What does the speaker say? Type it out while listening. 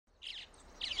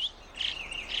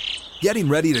Getting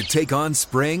ready to take on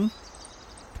spring?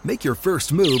 Make your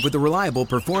first move with the reliable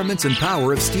performance and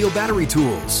power of Steel battery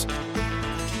tools.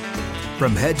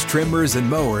 From hedge trimmers and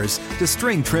mowers to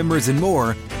string trimmers and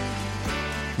more,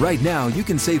 right now you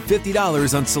can save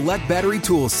 $50 on select battery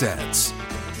tool sets.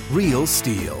 Real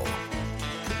Steel.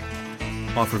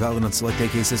 Offer valid on select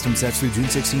AK system sets through June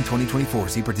 16, 2024.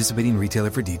 See participating retailer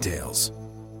for details.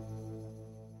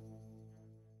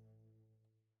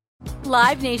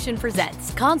 Live Nation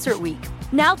presents Concert Week.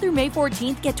 Now through May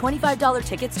 14th, get $25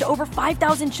 tickets to over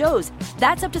 5,000 shows.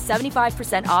 That's up to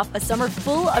 75% off a summer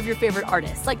full of your favorite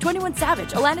artists like 21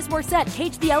 Savage, Alanis Morissette,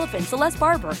 Cage the Elephant, Celeste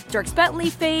Barber, Dierks Bentley,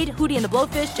 Fade, Hootie and the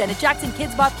Blowfish, Janet Jackson,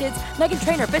 Kidz Bop Kids, Meghan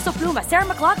Trainor, Peso Pluma, Sarah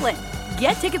McLachlan.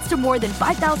 Get tickets to more than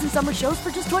 5,000 summer shows for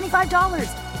just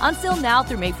 $25. On sale now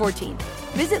through May 14th.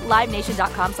 Visit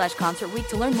LiveNation.com/Concert Week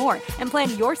to learn more and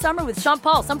plan your summer with Sean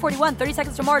Paul, Sum 41, 30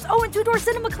 Seconds to Mars, and Two Door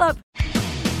Cinema Club.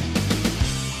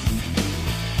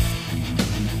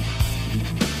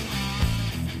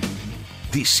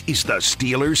 This is the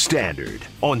Steelers Standard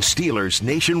on Steelers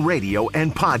Nation Radio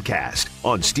and podcast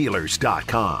on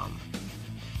Steelers.com.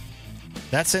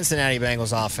 That Cincinnati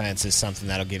Bengals offense is something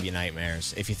that'll give you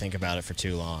nightmares if you think about it for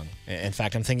too long. In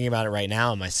fact, I'm thinking about it right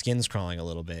now and my skin's crawling a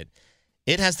little bit.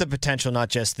 It has the potential not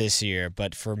just this year,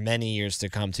 but for many years to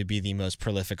come to be the most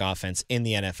prolific offense in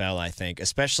the NFL, I think,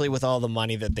 especially with all the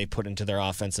money that they put into their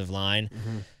offensive line.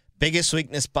 Mm-hmm. Biggest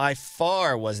weakness by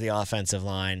far was the offensive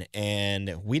line,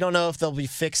 and we don't know if they'll be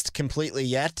fixed completely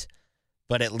yet,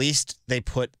 but at least they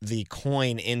put the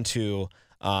coin into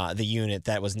the unit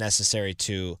that was necessary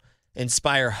to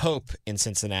inspire hope in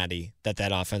Cincinnati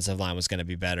that offensive line was going to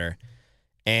be better.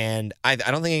 And I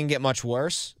don't think it can get much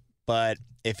worse, but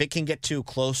if it can get too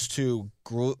close to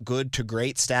good to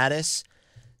great status,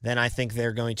 then I think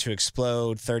they're going to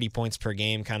explode. 30 points per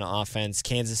game kind of offense,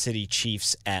 Kansas City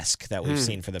Chiefs-esque that we've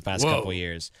seen for the past couple of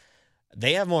years.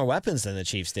 They have more weapons than the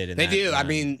Chiefs did. They do. I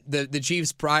mean, the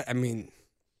Chiefs,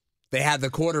 they had the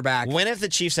quarterback. When have the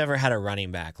Chiefs ever had a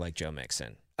running back like Joe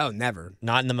Mixon? Oh, never.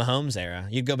 Not in the Mahomes era.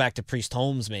 You'd go back to Priest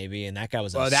Holmes maybe, and that guy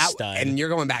was a stud. And you're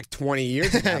going back 20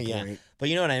 years at that yeah. point. But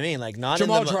you know what I mean? Like not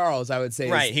Jamal in the Charles, I would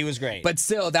say. Right, he was great. But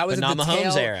still, that was not the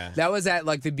Mahomes era. That was at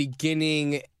like the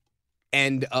beginning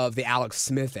end of the Alex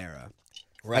Smith era.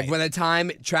 Right. Like by the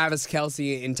time Travis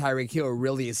Kelce and Tyreek Hill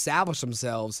really established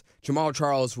themselves, Jamal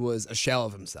Charles was a shell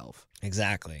of himself.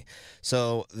 Exactly.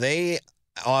 So they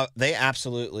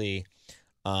absolutely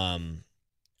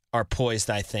are poised,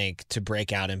 I think, to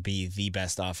break out and be the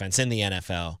best offense in the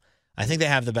NFL. I think they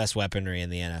have the best weaponry in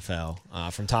the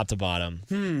NFL from top to bottom.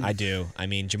 I do. I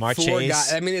mean, Jamar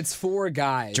Chase. It's four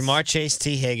guys. Jamar Chase,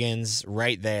 T. Higgins,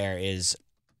 right there is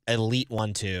elite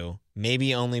 1-2.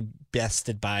 Maybe only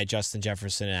bested by Justin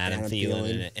Jefferson and Adam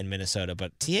Thielen in Minnesota.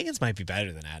 But T. Higgins might be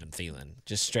better than Adam Thielen,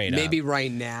 just straight up. Maybe right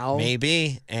now.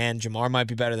 Maybe. And Jamar might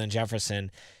be better than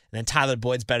Jefferson. And then Tyler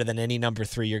Boyd's better than any number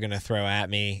 3 you're going to throw at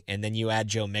me. And then you add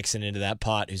Joe Mixon into that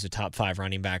pot, who's a top 5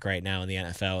 running back right now in the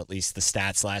NFL. At least the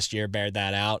stats last year bared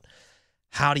that out.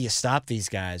 How do you stop these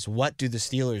guys? What do the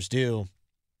Steelers do?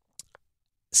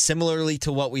 Similarly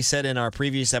to what we said in our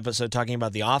previous episode talking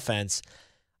about the offense,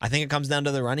 I think it comes down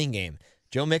to the running game.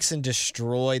 Joe Mixon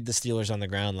destroyed the Steelers on the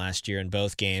ground last year in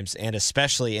both games, and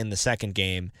especially in the second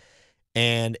game.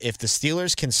 And if the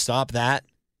Steelers can stop that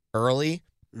early,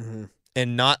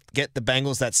 and not get the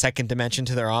Bengals that second dimension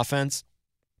to their offense,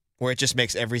 where it just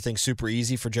makes everything super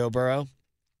easy for Joe Burrow,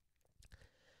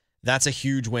 that's a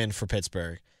huge win for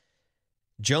Pittsburgh.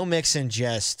 Joe Mixon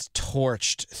just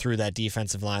torched through that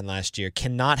defensive line last year.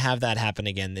 Cannot have that happen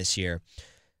again this year.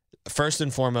 First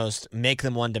and foremost, make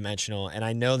them one-dimensional, and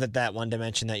I know that one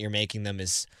dimension that you're making them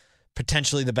is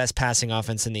potentially the best passing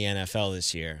offense in the NFL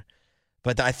this year.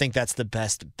 But I think that's the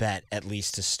best bet, at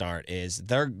least to start, is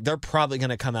they're probably going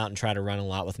to come out and try to run a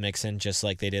lot with Mixon, just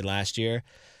like they did last year.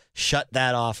 Shut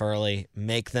that off early.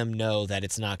 Make them know that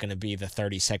it's not going to be the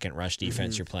 30-second rush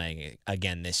defense you're playing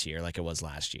again this year like it was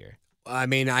last year. I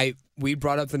mean, we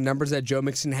brought up the numbers that Joe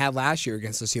Mixon had last year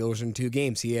against the Steelers in 2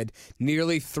 games. He had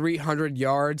nearly 300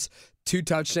 yards, 2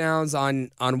 touchdowns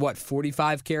on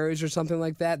 45 carries or something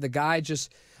like that. The guy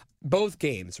just, both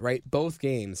games,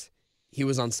 he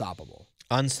was unstoppable.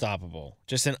 Unstoppable.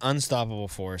 Just an unstoppable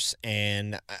force.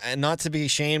 And not to be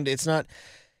ashamed, it's not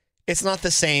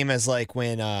the same as like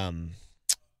when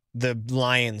the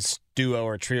Lions duo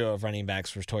or trio of running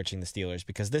backs were torching the Steelers,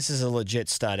 because this is a legit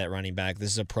stud at running back.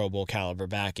 This is a Pro Bowl caliber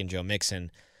back in Joe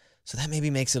Mixon. So that maybe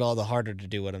makes it all the harder to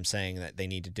do what I'm saying that they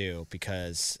need to do,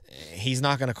 because he's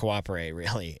not going to cooperate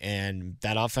really. And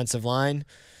that offensive line,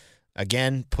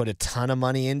 again, put a ton of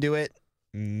money into it.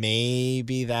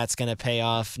 Maybe that's going to pay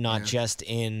off, not just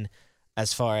in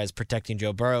as far as protecting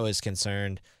Joe Burrow is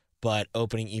concerned, but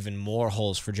opening even more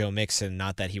holes for Joe Mixon,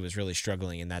 not that he was really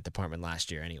struggling in that department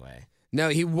last year anyway. No,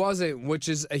 he wasn't, which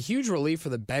is a huge relief for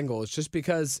the Bengals, just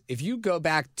because if you go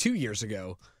back 2 years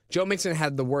ago, Joe Mixon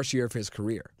had the worst year of his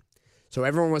career. So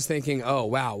everyone was thinking, oh,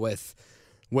 wow, with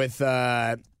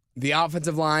the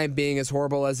offensive line being as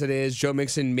horrible as it is, Joe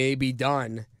Mixon may be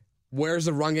done. Where's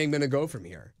the run game going to go from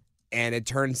here? And it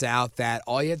turns out that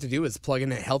all you have to do is plug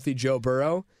in a healthy Joe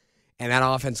Burrow, and that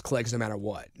offense clicks no matter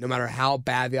what. No matter how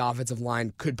bad the offensive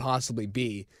line could possibly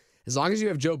be. As long as you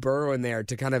have Joe Burrow in there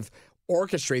to kind of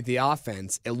orchestrate the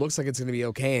offense, it looks like it's going to be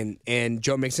okay. And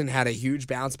Joe Mixon had a huge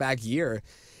bounce-back year.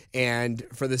 And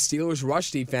for the Steelers'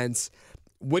 rush defense,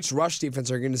 which rush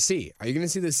defense are you going to see? Are you going to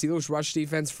see the Steelers' rush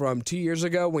defense from 2 years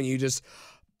ago when you just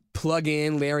plug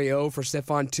in Larry O for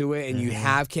Stephon Tuitt and you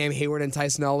have Cam Hayward and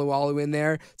Tyson Alualu in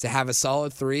there to have a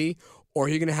solid three? Or are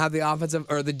you going to have the offensive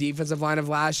or the defensive line of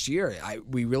last year?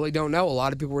 We really don't know. A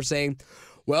lot of people were saying,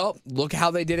 well, look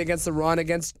how they did against the run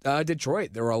against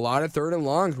Detroit. There were a lot of 3rd and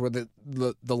longs where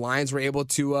the Lions were able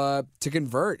to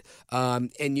convert.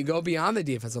 And you go beyond the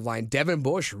defensive line. Devin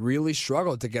Bush really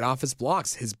struggled to get off his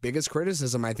blocks. His biggest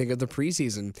criticism, I think, of the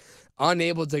preseason,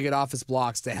 unable to get off his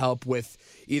blocks to help with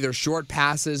either short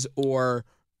passes or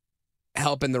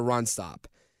help in the run stop.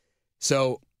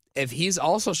 So if he's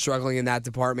also struggling in that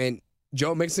department,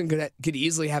 Joe Mixon could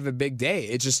easily have a big day.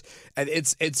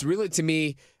 It's really, to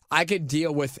me, I could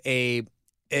deal with a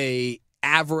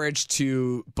average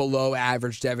to below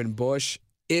average Devin Bush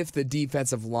if the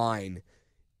defensive line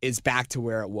is back to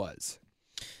where it was.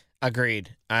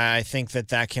 Agreed. I think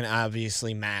that can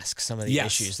obviously mask some of the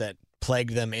issues that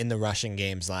plagued them in the rushing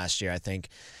games last year. I think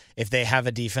if they have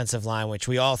a defensive line, which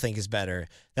we all think is better,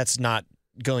 that's not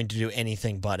going to do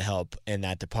anything but help in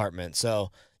that department.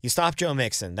 So you stop Joe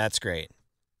Mixon. That's great.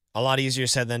 A lot easier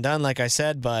said than done, like I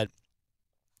said, but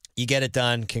you get it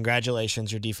done.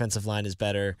 Congratulations. Your defensive line is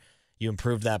better. You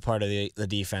improved that part of the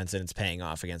defense, and it's paying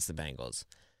off against the Bengals.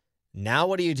 Now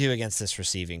what do you do against this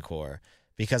receiving core?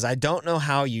 Because I don't know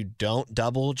how you don't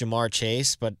double Jamar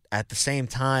Chase, but at the same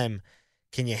time,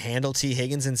 can you handle T.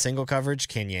 Higgins in single coverage?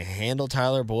 Can you handle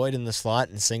Tyler Boyd in the slot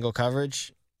in single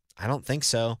coverage? I don't think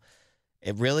so.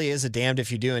 It really is a damned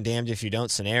if you do and damned if you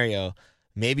don't scenario.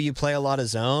 Maybe you play a lot of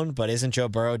zone, but isn't Joe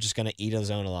Burrow just going to eat a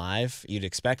zone alive? You'd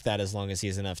expect that as long as he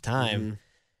has enough time. Mm-hmm.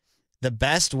 The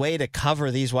best way to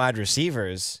cover these wide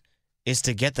receivers is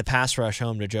to get the pass rush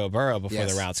home to Joe Burrow before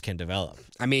the routes can develop.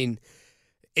 I mean,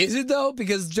 is it though?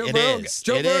 Because Joe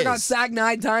Burrow got sacked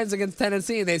 9 times against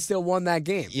Tennessee, and they still won that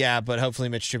game. Yeah, but hopefully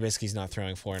Mitch Trubisky's not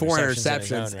throwing 4 interceptions. 4 interceptions. In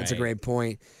his own right. That's a great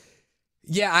point.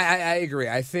 Yeah, I agree.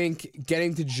 I think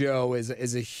getting to Joe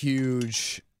is a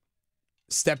huge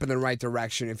step in the right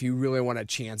direction if you really want a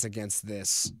chance against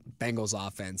this Bengals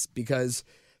offense. Because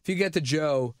if you get to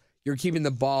Joe, you're keeping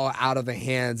the ball out of the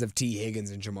hands of T. Higgins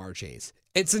and Jamar Chase.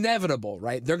 It's inevitable,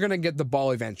 right? They're going to get the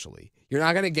ball eventually. You're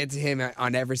not going to get to him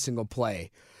on every single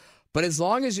play. But as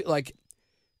long as,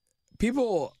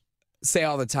 people say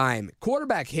all the time,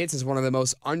 quarterback hits is one of the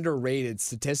most underrated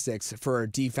statistics for a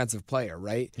defensive player,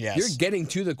 right? Yes. You're getting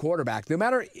to the quarterback. No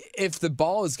matter if the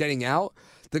ball is getting out,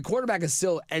 the quarterback is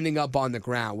still ending up on the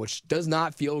ground, which does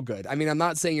not feel good. I mean, I'm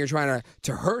not saying you're trying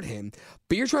to hurt him,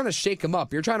 but you're trying to shake him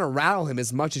up. You're trying to rattle him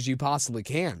as much as you possibly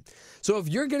can. So if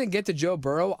you're going to get to Joe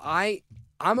Burrow,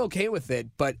 I'm okay with it,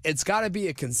 but it's got to be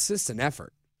a consistent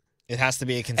effort. It has to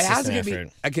be a consistent effort.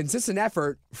 Be a consistent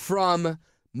effort from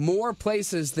more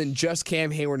places than just Cam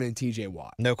Hayward and TJ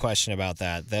Watt. No question about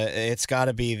that. It's got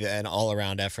to be an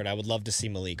all-around effort. I would love to see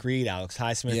Malik Reed, Alex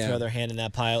Highsmith throw their hand in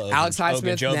that pile. Alex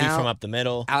Highsmith Ogunjobi from up the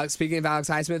middle. Speaking of Alex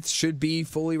Highsmith, should be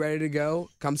fully ready to go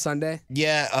come Sunday.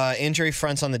 Yeah, injury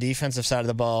fronts on the defensive side of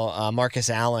the ball. Marcus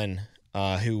Allen,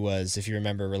 who was, if you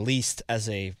remember, released as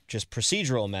a just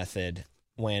procedural method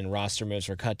when roster moves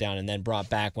were cut down and then brought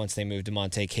back once they moved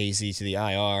DeMonte Casey to the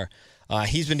IR.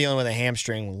 He's been dealing with a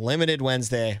hamstring, limited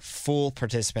Wednesday, full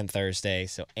participant Thursday,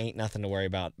 so ain't nothing to worry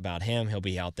about him. He'll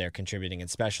be out there contributing in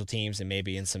special teams and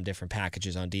maybe in some different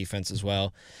packages on defense as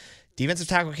well. Defensive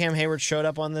tackle Cam Hayward showed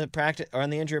up on the practice or on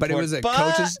the injury report. But it was a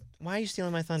coach's. Why are you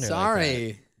stealing my thunder? Sorry.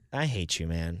 Like that? I hate you,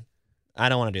 man. I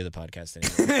don't want to do the podcast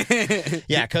anymore.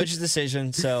 Yeah, coach's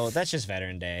decision. So that's just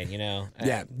Veteran Day, you know.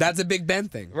 Yeah, that's a Big Ben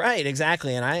thing. Right,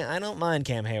 exactly. And I don't mind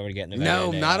Cam Hayward getting a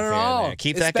Veteran Day. No, not at all.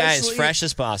 Keep that guy as fresh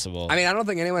as possible. I mean, I don't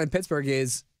think anyone in Pittsburgh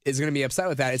is is going to be upset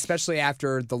with that, especially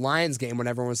after the Lions game when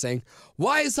everyone was saying,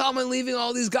 why is Tomlin leaving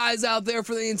all these guys out there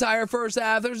for the entire first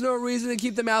half? There's no reason to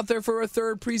keep them out there for a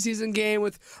third preseason game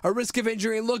with a risk of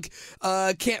injury. And look,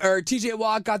 TJ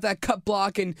Watt got that cut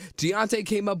block, and Deontay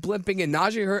came up blimping, and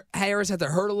Najee Harris had to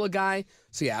hurdle a guy.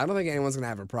 So, yeah, I don't think anyone's going to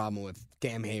have a problem with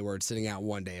Cam Hayward sitting out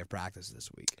one day of practice this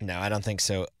week. No, I don't think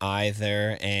so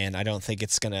either, and I don't think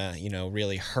it's going to,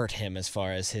 really hurt him as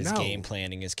far as his game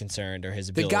planning is concerned or his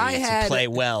ability to play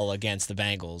well against the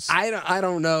Bengals. I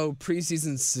don't know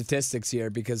preseason statistics here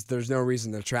because there's no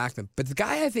reason to track them, but the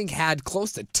guy I think had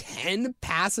close to 10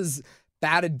 passes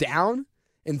batted down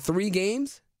in 3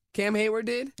 games. Cam Hayward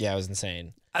did. Yeah, it was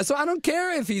insane. So I don't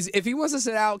care if he wants to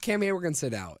sit out. Cam Hayward can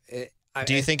sit out.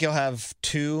 Do you think he'll have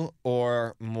 2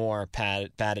 or more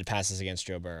batted passes against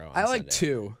Joe Burrow? I like Sunday?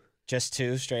 2. Just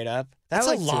 2 straight up? That's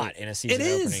a lot in a season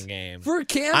opening game. For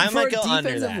Cam, I for might a go under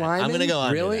defensive that. lineman, I'm going to go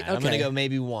under really? that. I'm going to go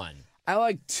maybe 1. I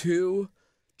like 2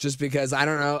 just because I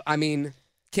don't know. I mean,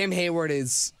 Cam Hayward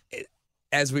is,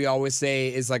 as we always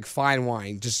say, is like fine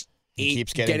wine. Just he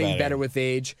keeps getting better with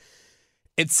age.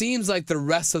 It seems like the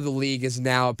rest of the league is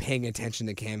now paying attention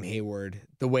to Cam Hayward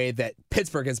the way that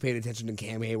Pittsburgh has paid attention to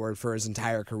Cam Hayward for his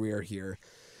entire career here.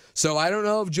 So I don't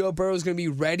know if Joe Burrow is going to be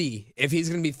ready, if he's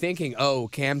going to be thinking, oh,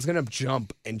 Cam's going to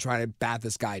jump and try to bat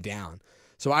this guy down.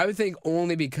 So I would think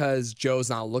only because Joe's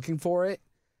not looking for it.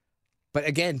 But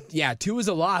again, yeah, 2 is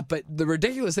a lot. But the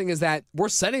ridiculous thing is that we're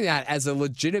setting that as a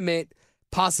legitimate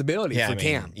possibility for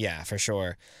Cam. Yeah, for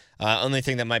sure. Only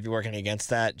thing that might be working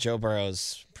against that, Joe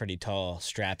Burrow's pretty tall,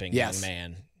 strapping young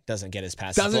man. Doesn't get his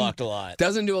passes blocked a lot.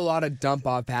 Doesn't do a lot of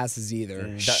dump-off passes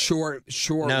either. Short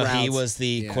No, routes. he was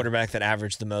the quarterback that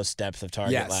averaged the most depth of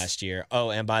target last year.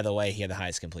 Oh, and by the way, he had the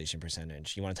highest completion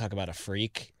percentage. You want to talk about a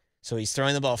freak? So he's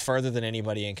throwing the ball further than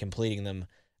anybody and completing them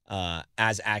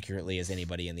as accurately as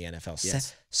anybody in the NFL.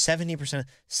 Yes. 70%,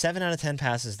 7 out of 10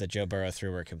 passes that Joe Burrow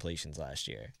threw were completions last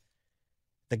year.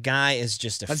 The guy is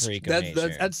just a freak of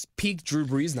nature. That's peak Drew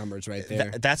Brees numbers right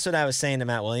there. That's what I was saying to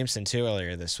Matt Williamson, too,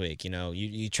 earlier this week.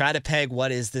 You try to peg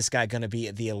what is this guy going to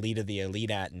be the elite of the elite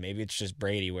at, and maybe it's just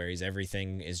Brady where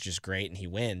everything is just great and he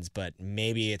wins, but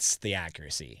maybe it's the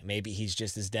accuracy. Maybe he's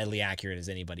just as deadly accurate as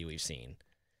anybody we've seen.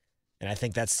 And I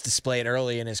think that's displayed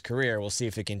early in his career. We'll see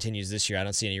if it continues this year. I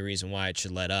don't see any reason why it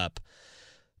should let up.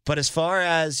 But as far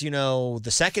as, the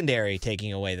secondary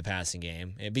taking away the passing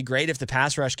game, it'd be great if the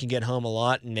pass rush can get home a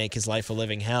lot and make his life a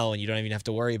living hell and you don't even have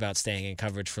to worry about staying in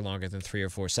coverage for longer than 3 or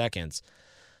 4 seconds.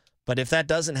 But if that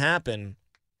doesn't happen,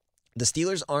 the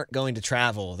Steelers aren't going to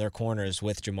travel their corners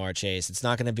with Jamar Chase. It's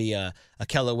not going to be a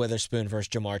Kella Witherspoon versus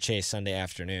Jamar Chase Sunday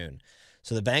afternoon.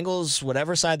 So the Bengals,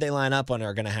 whatever side they line up on,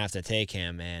 are going to have to take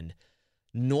him. And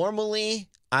normally,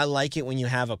 I like it when you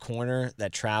have a corner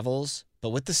that travels. But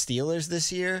with the Steelers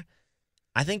this year,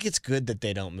 I think it's good that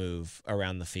they don't move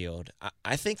around the field.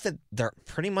 I think that they're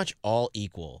pretty much all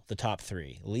equal, the top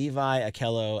 3. Levi,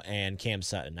 Akello, and Cam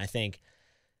Sutton. I think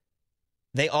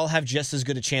they all have just as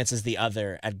good a chance as the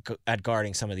other at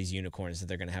guarding some of these unicorns that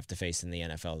they're going to have to face in the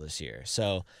NFL this year.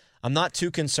 So I'm not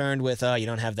too concerned with, you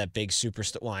don't have that big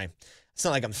superstar. Why? It's not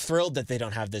like I'm thrilled that they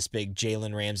don't have this big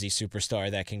Jalen Ramsey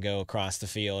superstar that can go across the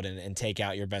field and take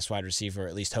out your best wide receiver, or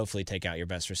at least hopefully take out your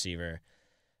best receiver.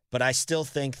 But I still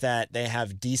think that they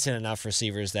have decent enough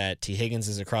receivers that T. Higgins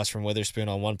is across from Witherspoon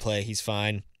on one play. He's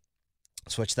fine.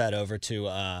 Switch that over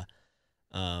to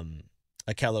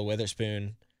Akello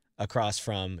Witherspoon across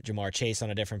from Jamar Chase on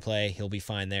a different play. He'll be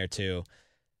fine there too.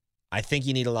 I think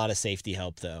you need a lot of safety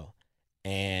help though.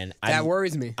 And that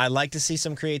worries me. I like to see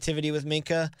some creativity with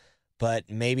Minka, but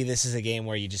maybe this is a game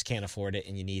where you just can't afford it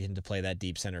and you need him to play that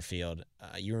deep center field.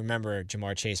 You remember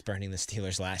Jamar Chase burning the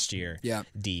Steelers last year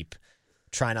deep.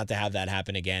 Try not to have that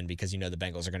happen again because the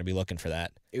Bengals are going to be looking for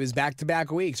that. It was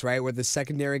back-to-back weeks, right, where the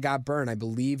secondary got burned. I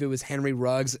believe it was Henry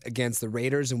Ruggs against the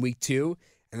Raiders in week 2,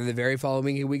 and then the very following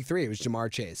week in week 3, it was Jamar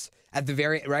Chase.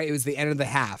 It was the end of the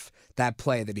half, that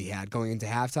play that he had going into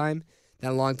halftime,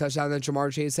 that long touchdown that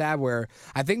Jamar Chase had, where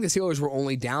I think the Steelers were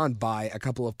only down by a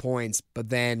couple of points, but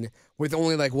then with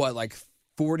only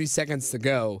 40 seconds to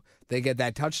go, they get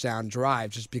that touchdown drive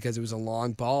just because it was a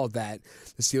long ball that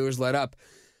the Steelers let up.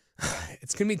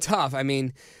 It's going to be tough. I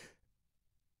mean,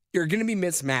 you're going to be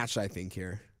mismatched, I think,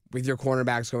 here with your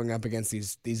cornerbacks going up against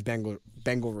these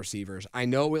Bengal receivers. I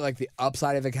know we like the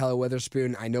upside of Akello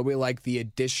Witherspoon. I know we like the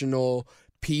additional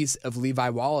piece of Levi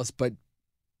Wallace, but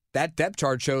that depth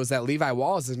chart shows that Levi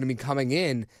Wallace is going to be coming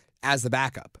in as the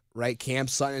backup, right? Cam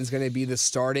Sutton is going to be the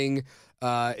starting,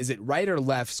 is it right or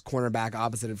left cornerback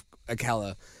opposite of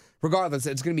Akello? Regardless,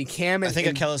 it's going to be Cam. I think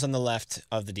Akello's on the left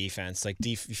of the defense.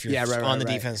 If you're on the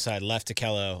defense side, left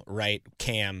Akello, right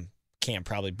Cam, Cam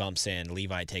probably bumps in,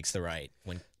 Levi takes the right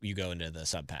when you go into the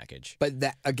sub package. But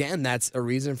that's a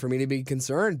reason for me to be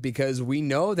concerned because we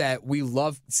know that we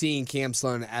love seeing Cam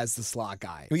Sloan as the slot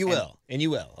guy. You will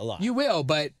a lot. You will,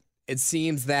 but it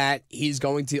seems that he's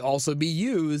going to also be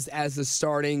used as the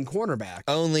starting cornerback.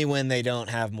 Only when they don't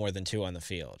have more than 2 on the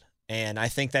field. And I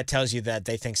think that tells you that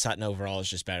they think Sutton overall is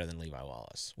just better than Levi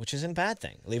Wallace, which isn't a bad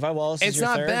thing. Levi Wallace is your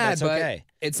third, that's okay.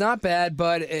 It's not bad,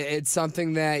 but it's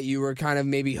something that you were kind of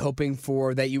maybe hoping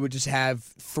for, that you would just have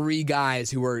 3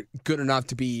 guys who were good enough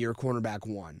to be your cornerback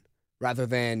 1, rather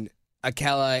than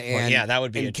Akella and that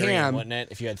would be a dream, Cam. wouldn't it,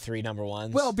 if you had 3 number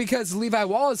 1s? Well, because Levi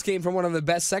Wallace came from one of the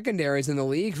best secondaries in the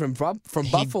league from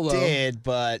Buffalo. He did,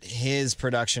 but his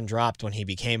production dropped when he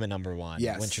became a number 1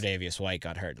 yes. when Tre'Davious White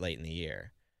got hurt late in the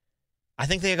year. I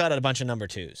think they got a bunch of number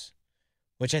 2s,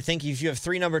 which I think if you have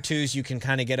 3 number 2s, you can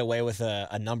kind of get away with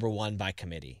a number 1 by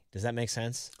committee. Does that make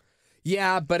sense?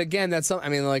 Yeah, but again, that's something.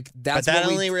 I mean, like that's. But that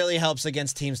only really helps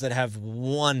against teams that have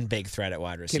 1 big threat at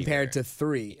wide receiver compared to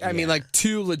 3. I mean, like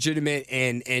 2 legitimate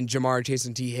and Jamar Chase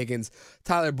and T. Higgins.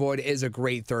 Tyler Boyd is a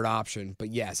great third option, but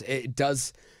yes, it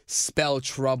does spell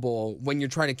trouble when you're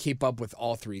trying to keep up with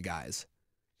all 3 guys,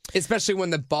 especially when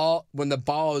the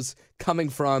ball is coming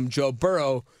from Joe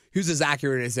Burrow, who's as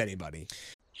accurate as anybody.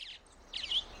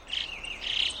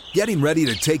 Getting ready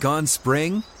to take on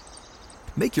spring?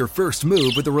 Make your first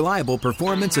move with the reliable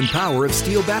performance and power of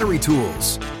Steel battery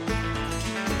tools.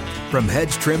 From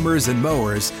hedge trimmers and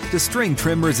mowers to string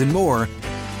trimmers and more,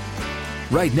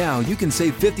 right now you can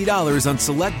save $50 on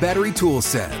select battery tool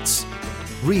sets.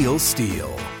 Real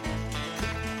Steel.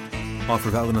 Offer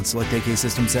valid on select AK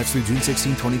system sets through June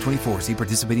 16, 2024. See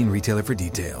participating retailer for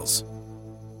details.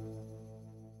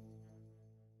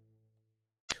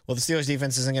 Well, the Steelers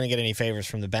defense isn't going to get any favors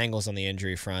from the Bengals on the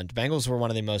injury front. Bengals were one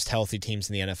of the most healthy teams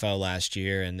in the NFL last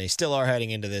year, and they still are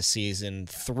heading into this season.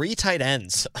 3 tight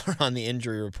ends are on the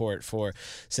injury report for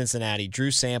Cincinnati.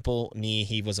 Drew Sample, knee.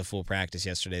 He was a full practice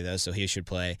yesterday, though, so he should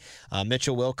play.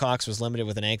 Mitchell Wilcox was limited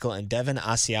with an ankle, and Devin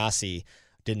Asiasi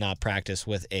did not practice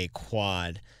with a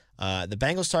quad. The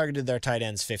Bengals targeted their tight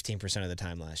ends 15% of the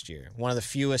time last year. One of the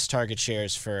fewest target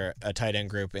shares for a tight end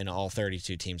group in all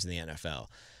 32 teams in the NFL.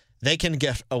 They can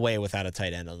get away without a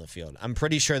tight end on the field. I'm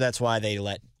pretty sure that's why they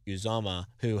let Uzomah,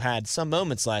 who had some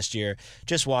moments last year,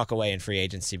 just walk away in free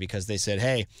agency because they said,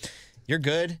 hey, you're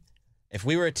good. If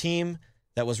we were a team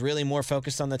that was really more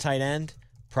focused on the tight end,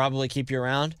 probably keep you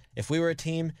around. If we were a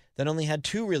team that only had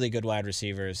 2 really good wide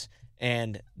receivers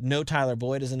and no Tyler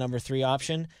Boyd as a number 3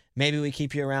 option, maybe we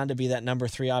keep you around to be that number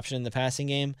 3 option in the passing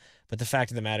game. But the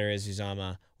fact of the matter is,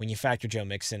 Uzomah, when you factor Joe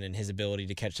Mixon and his ability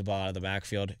to catch the ball out of the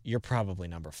backfield, you're probably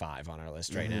number 5 on our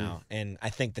list right now. And I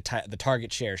think the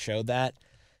target share showed that.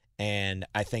 And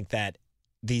I think that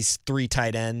these 3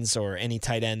 tight ends, or any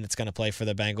tight end that's going to play for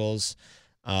the Bengals,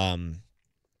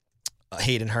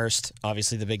 Hayden Hurst,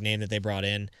 obviously the big name that they brought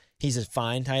in, he's a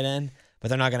fine tight end, but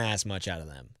they're not going to ask much out of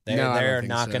them. They're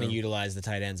not going to utilize the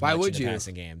tight ends much in the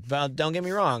passing game. But don't get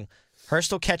me wrong.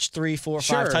 Hurst will catch 3, 4,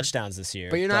 5 touchdowns this year.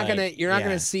 But you're not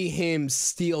gonna see him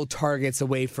steal targets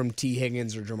away from T.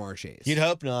 Higgins or Jamar Chase. You'd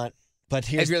hope not. But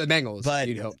if you're the Bengals,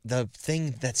 you'd hope. The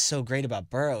thing that's so great about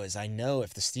Burrow is I know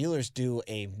if the Steelers do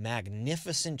a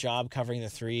magnificent job covering the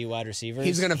 3 wide receivers,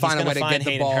 he's gonna find a way to get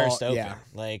the ball. Hurst open.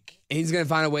 Yeah, he's gonna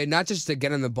find a way not just to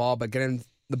get him the ball, but get him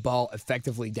the ball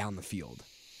effectively down the field.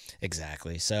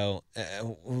 Exactly. So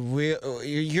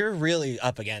you're really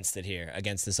up against it here,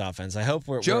 against this offense. I hope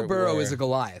Joe Burrow is a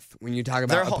Goliath when you talk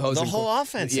about opposing. The whole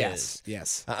offense is.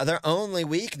 Yes. Their only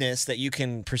weakness that you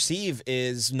can perceive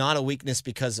is not a weakness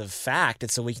because of fact.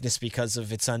 It's a weakness because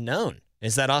of its unknown.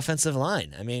 Is that offensive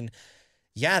line. I mean,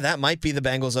 yeah, that might be the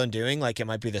Bengals' undoing, like it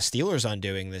might be the Steelers'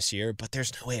 undoing this year, but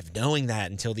there's no way of knowing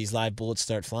that until these live bullets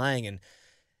start flying. And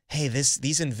hey,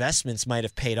 these investments might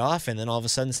have paid off, and then all of a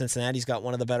sudden Cincinnati's got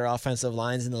one of the better offensive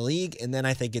lines in the league, and then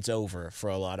I think it's over for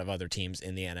a lot of other teams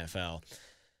in the NFL.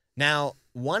 Now,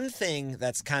 one thing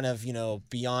that's kind of,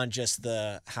 beyond just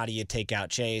the how do you take out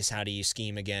Chase, how do you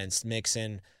scheme against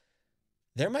Mixon,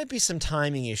 there might be some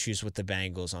timing issues with the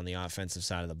Bengals on the offensive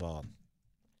side of the ball.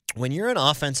 When you're an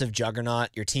offensive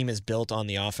juggernaut, your team is built on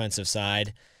the offensive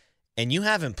side, and you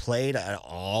haven't played at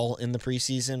all in the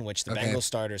preseason, which the Bengals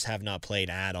starters have not played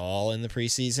at all in the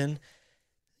preseason,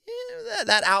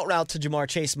 that out route to Jamar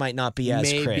Chase might not be as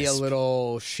crisp. Maybe a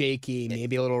little shaky,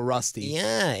 maybe a little rusty.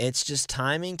 Yeah, it's just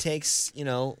timing takes,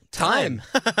 time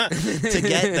to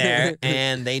get there,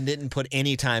 and they didn't put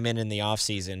any time in the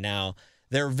offseason. Now,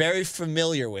 they're very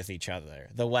familiar with each other,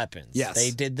 the weapons. Yes.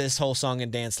 They did this whole song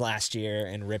and dance last year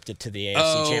and ripped it to the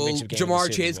AFC Championship game. Jamar of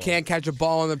the Super Chase Bowl. can't catch a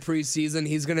ball in the preseason.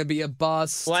 He's going to be a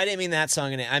bust. Well, I didn't mean that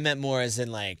song. I meant more as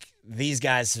in, like, these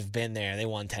guys have been there. They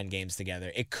won 10 games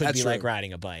together. It could That's be true. like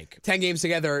riding a bike. 10 games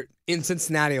together in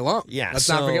Cincinnati alone. Yeah, Let's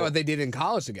not forget what they did in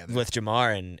college together. With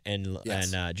Jamar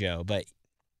and Joe. But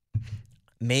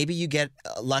maybe you get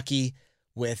lucky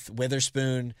with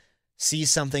Witherspoon, see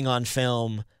something on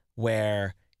film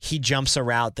where he jumps a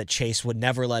route that Chase would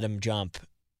never let him jump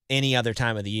any other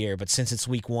time of the year. But since it's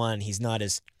week 1, he's not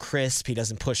as crisp. He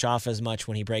doesn't push off as much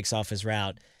when he breaks off his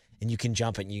route, and you can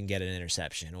jump it and you can get an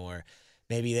interception. Or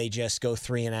maybe they just go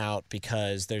 3 and out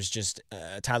because there's just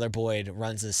Tyler Boyd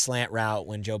runs a slant route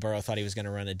when Joe Burrow thought he was going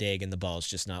to run a dig and the ball's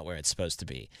just not where it's supposed to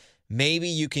be. Maybe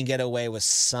you can get away with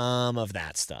some of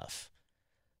that stuff.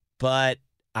 But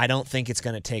I don't think it's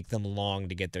going to take them long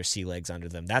to get their sea legs under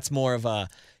them. That's more of a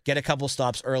get a couple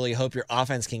stops early, hope your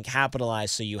offense can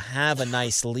capitalize so you have a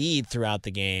nice lead throughout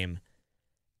the game,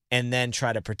 and then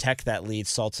try to protect that lead,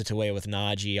 salt it away with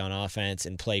Najee on offense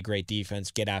and play great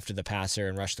defense, get after the passer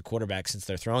and rush the quarterback since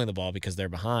they're throwing the ball because they're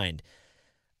behind.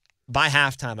 By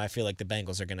halftime, I feel like the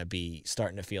Bengals are going to be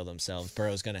starting to feel themselves.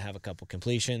 Burrow's going to have a couple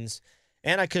completions.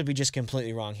 And I could be just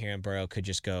completely wrong here, and Burrow could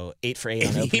just go 8 for 8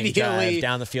 on opening drive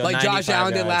down the field. Like Josh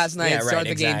Allen did yards. last night, Yeah, start right,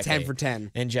 the game exactly. 10 for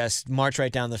 10. And just march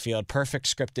right down the field. Perfect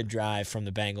scripted drive from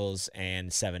the Bengals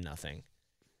and 7-0.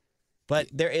 But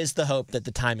there is the hope that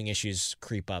the timing issues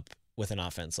creep up with an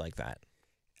offense like that.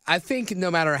 I think no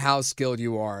matter how skilled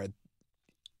you are,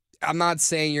 I'm not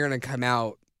saying you're going to come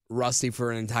out rusty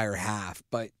for an entire half,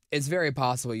 but it's very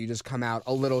possible you just come out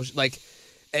a little like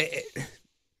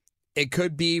it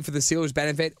could be for the Steelers'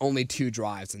 benefit only 2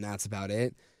 drives, and that's about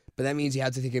it. But that means you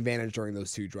have to take advantage during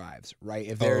those 2 drives, right?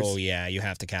 If there's you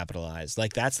have to capitalize.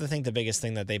 Like that's the biggest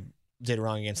thing that they did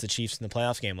wrong against the Chiefs in the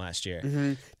playoff game last year.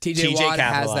 TJ Watt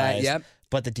has that, yep.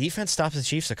 But the defense stopped the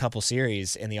Chiefs a couple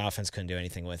series, and the offense couldn't do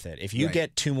anything with it. If you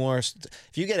get 2 more,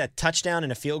 if you get a touchdown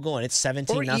and a field goal, and it's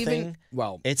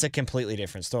 17-0, it's a completely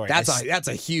different story. That's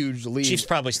a huge lead. Chiefs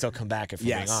probably still come back if we're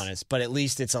being Yes. honest, but at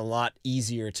least it's a lot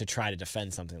easier to try to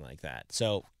defend something like that.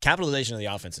 So capitalization of the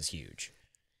offense is huge.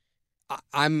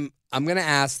 I'm gonna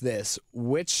ask this: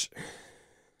 which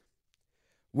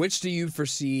do you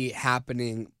foresee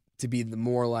happening to be the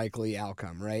more likely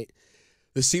outcome? Right,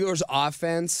 the Steelers'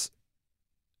 offense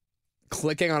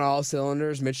clicking on all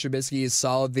cylinders. Mitch Trubisky is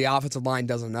solid. The offensive line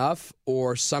does enough,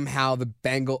 or somehow the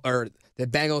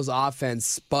Bengals' offense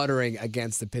sputtering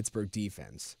against the Pittsburgh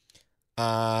defense.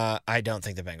 I don't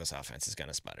think the Bengals' offense is going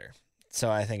to sputter,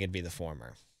 so I think it'd be the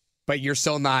former. But you're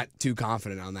still not too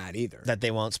confident on that either. That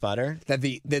they won't sputter? That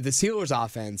the Steelers'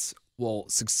 offense will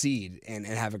succeed and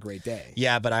have a great day.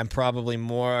 Yeah, but I'm probably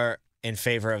more in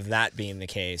favor of that being the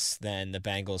case than the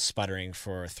Bengals sputtering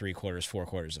for 3 quarters, 4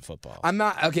 quarters of football. I'm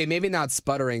not okay. Maybe not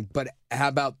sputtering, but how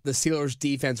about the Steelers'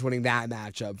 defense winning that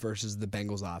matchup versus the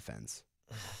Bengals' offense?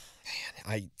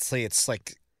 I say it's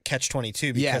like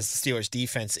catch-22 because the Steelers'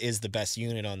 defense is the best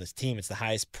unit on this team. It's the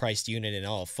highest priced unit in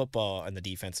all of football on the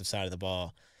defensive side of the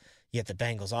ball. Yet the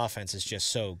Bengals' offense is just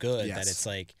so good that it's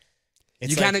like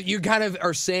you kind of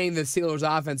are saying the Steelers'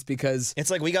 offense because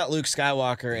it's like we got Luke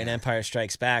Skywalker in Empire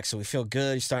Strikes Back, so we feel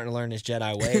good. He's starting to learn his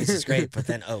Jedi ways. It's great, but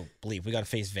then we got to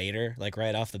face Vader like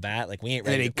right off the bat. Like we ain't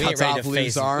ready. We ain't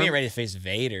ready to face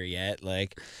Vader yet.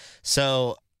 Like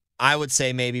so. I would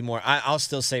say maybe more. I'll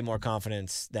still say more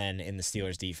confidence than in the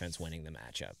Steelers' defense winning the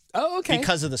matchup. Oh, okay.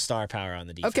 Because of the star power on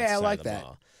the defense. Okay, I side like of the that.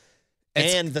 Ball.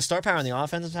 And the star power on the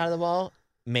offensive side of the ball,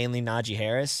 mainly Najee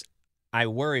Harris, I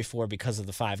worry for because of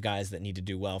the 5 guys that need to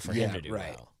do well for him to do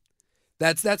well.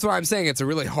 That's why I'm saying it's a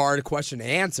really hard question to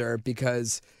answer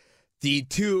because the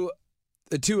two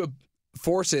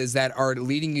forces that are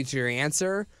leading you to your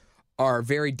answer are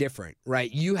very different, right?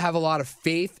 You have a lot of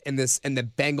faith in the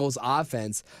Bengals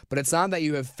offense, but it's not that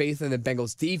you have faith in the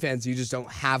Bengals defense. You just don't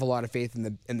have a lot of faith in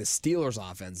the Steelers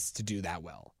offense to do that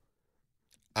well.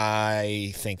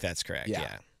 I think that's correct.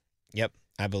 Yeah. Yep.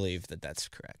 I believe that that's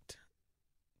correct.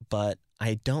 But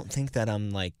I don't think that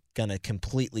I'm like gonna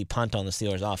completely punt on the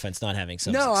Steelers offense not having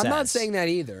some success. I'm not saying that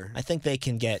either. I think they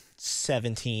can get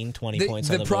 17, 20 points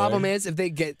on the board. The problem is if they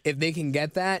can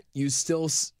get that, you still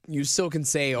can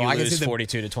say, I can lose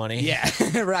 42-20.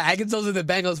 Yeah, right. I can still see the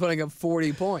Bengals putting up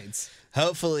 40 points.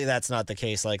 Hopefully that's not the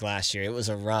case like last year. It was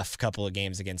a rough couple of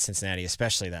games against Cincinnati,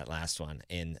 especially that last one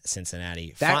in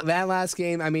Cincinnati. That last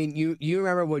game, I mean, you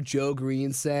remember what Joe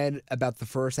Green said about the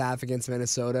first half against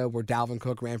Minnesota where Dalvin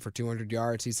Cook ran for 200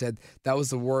 yards? He said that was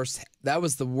the worst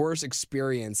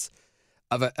experience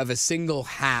of a single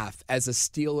half as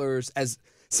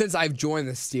since I've joined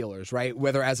the Steelers, right?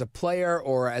 Whether as a player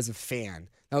or as a fan,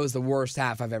 that was the worst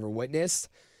half I've ever witnessed.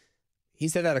 He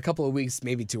said that a couple of weeks,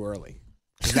 maybe too early.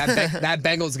 That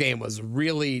Bengals game was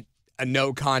really a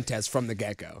no contest from the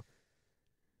get-go.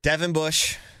 Devin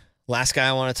Bush, last guy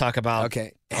I want to talk about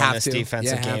on this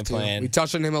defensive game plan. We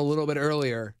touched on him a little bit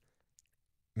earlier.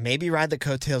 Maybe ride the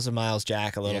coattails of Myles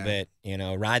Jack a little bit.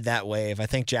 Ride that wave. I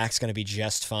think Jack's going to be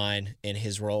just fine in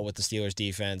his role with the Steelers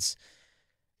defense.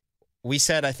 We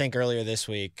said, I think, earlier this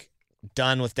week,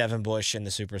 done with Devin Bush and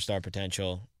the superstar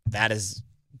potential. That is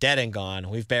dead and gone.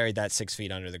 We've buried that 6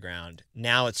 feet under the ground.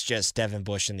 Now it's just Devin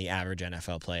Bush and the average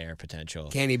NFL player potential.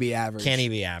 Can he be average? Can he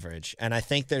be average? And I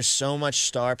think there's so much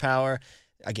star power.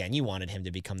 Again, you wanted him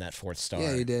to become that fourth star.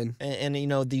 Yeah, you did. And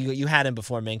you had him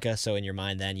before Minka, so in your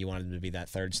mind then you wanted him to be that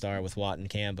third star with Watt and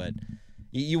Cam, but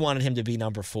you wanted him to be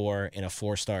number 4 in a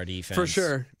 4-star defense. For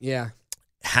sure, yeah.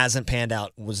 Hasn't panned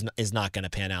out, is not going to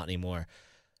pan out anymore.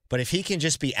 But if he can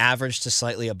just be average to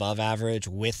slightly above average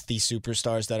with the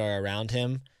superstars that are around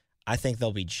him, I think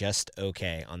they'll be just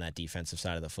okay on that defensive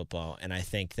side of the football. And I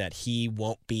think that he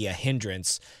won't be a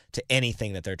hindrance to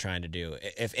anything that they're trying to do.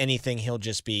 If anything, he'll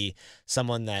just be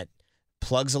someone that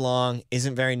plugs along,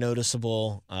 isn't very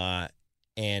noticeable,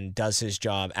 and does his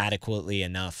job adequately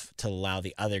enough to allow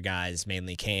the other guys,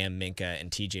 mainly Cam, Minka, and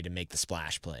TJ, to make the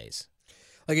splash plays.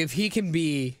 Like if he can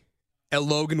be a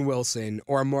Logan Wilson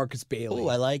or a Marcus Bailey. Oh,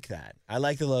 I like that. I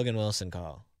like the Logan Wilson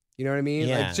call. You know what I mean?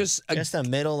 Yeah, like just a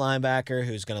middle linebacker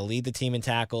who's going to lead the team in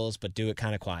tackles, but do it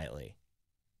kind of quietly.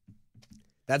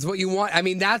 That's what you want. I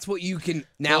mean, that's what you can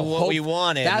now. What we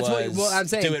wanted I'm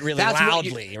saying, do it really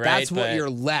loudly, right? That's what you're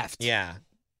left. Yeah.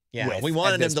 We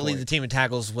wanted him to lead the team in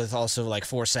tackles with also like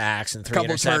 4 sacks and 3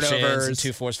 interceptions turnovers. and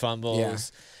 2 forced fumbles. Yeah.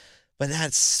 But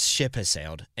that ship has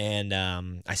sailed. And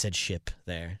I said ship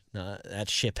there. No, that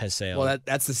ship has sailed. Well,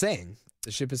 that's the saying.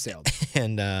 The ship has sailed.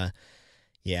 And,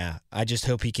 I just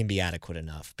hope he can be adequate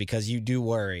enough because you do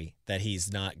worry that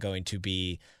he's not going to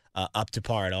be up to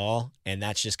par at all. And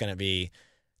that's just going to be,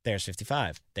 there's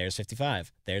 55, there's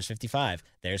 55, there's 55,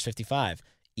 there's 55.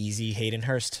 Easy Hayden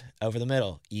Hurst over the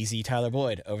middle. Easy Tyler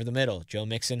Boyd over the middle. Joe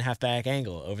Mixon halfback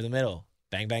angle over the middle.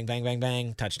 Bang, bang, bang, bang,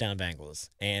 bang. Touchdown Bengals.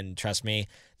 And trust me,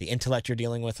 the intellect you're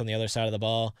dealing with on the other side of the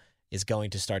ball is going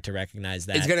to start to recognize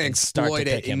that. He's going to exploit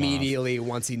it immediately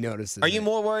once he notices it. Are you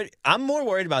more worried? I'm more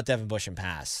worried about Devin Bush and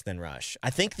pass than rush. I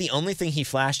think the only thing he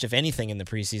flashed, if anything, in the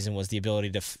preseason was the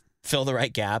ability to fill the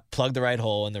right gap, plug the right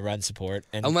hole in the run support.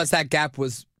 And unless that gap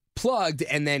was plugged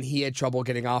and then he had trouble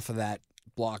getting off of that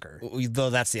blocker. Though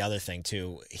that's the other thing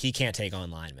too. He can't take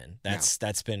on linemen.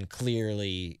 That's been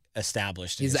clearly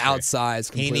established. He's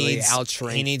outsized, completely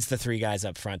outtrained. He needs the 3 guys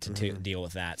up front to deal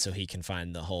with that, so he can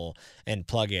find the hole and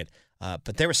plug it.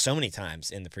 But there were so many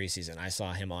times in the preseason I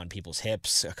saw him on people's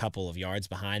hips, a couple of yards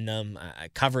behind them.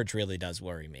 Coverage really does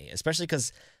worry me, especially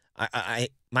because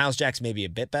Myles Jack's maybe a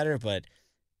bit better, but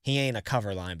he ain't a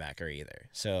cover linebacker either.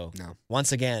 So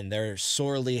once again, they're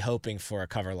sorely hoping for a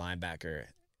cover linebacker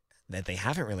that they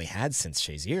haven't really had since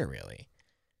Shazier, really.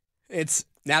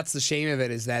 That's the shame of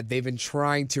it, is that they've been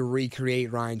trying to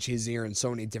recreate Ryan Shazier in so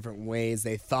many different ways.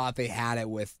 They thought they had it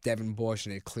with Devin Bush,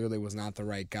 and it clearly was not the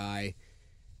right guy.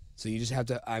 So you just have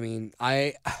to, I mean,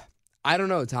 I don't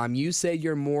know, Tom. You said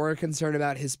you're more concerned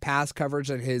about his pass coverage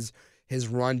than his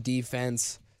run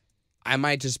defense. I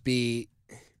might just be,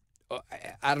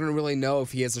 I don't really know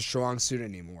if he has a strong suit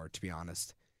anymore, to be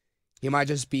honest. He might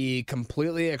just be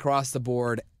completely across the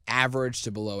board, average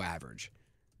to below average.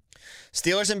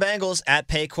 Steelers and Bengals at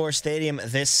Paycor Stadium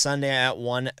this Sunday at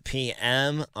 1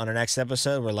 p.m. On our next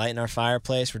episode, we're lighting our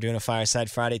fireplace. We're doing a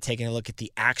Fireside Friday, taking a look at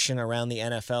the action around the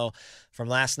NFL from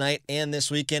last night and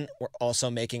this weekend. We're also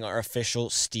making our official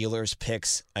Steelers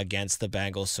picks against the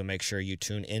Bengals, so make sure you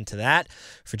tune into that.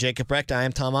 For Jacob Recht, I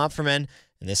am Tom Opferman,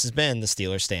 and this has been the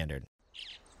Steelers Standard.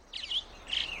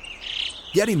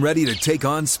 Getting ready to take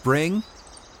on spring?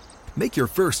 Make your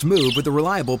first move with the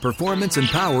reliable performance and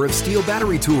power of Steel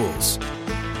battery tools.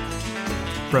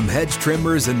 From hedge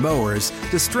trimmers and mowers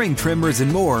to string trimmers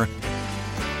and more,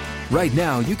 right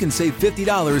now you can save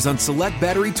 $50 on select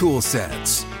battery tool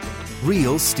sets.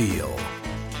 Real Steel.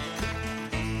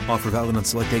 Offer valid on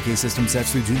select AK system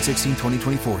sets through June 16,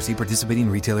 2024. See participating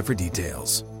retailer for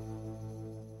details.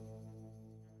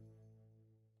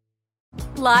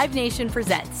 Live Nation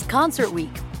presents Concert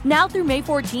Week. Now through May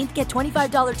 14th, get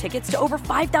 $25 tickets to over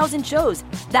 5,000 shows.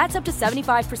 That's up to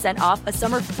 75% off a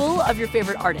summer full of your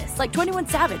favorite artists like 21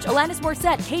 Savage, Alanis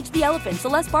Morissette, Cage the Elephant,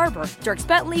 Celeste Barber, Dierks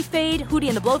Bentley, Fade, Hootie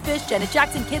and the Blowfish, Janet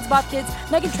Jackson, Kidz Bop Kids,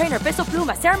 Meghan Trainor, Peso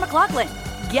Pluma, Sarah McLachlan.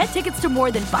 Get tickets to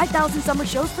more than 5,000 summer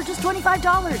shows for just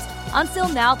 $25. Until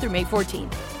now through May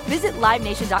 14th. Visit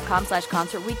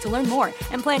LiveNation.com/Concert Week to learn more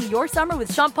and plan your summer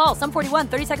with Sean Paul, Sum 41,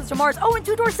 30 Seconds to Mars, and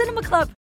Two Door Cinema Club.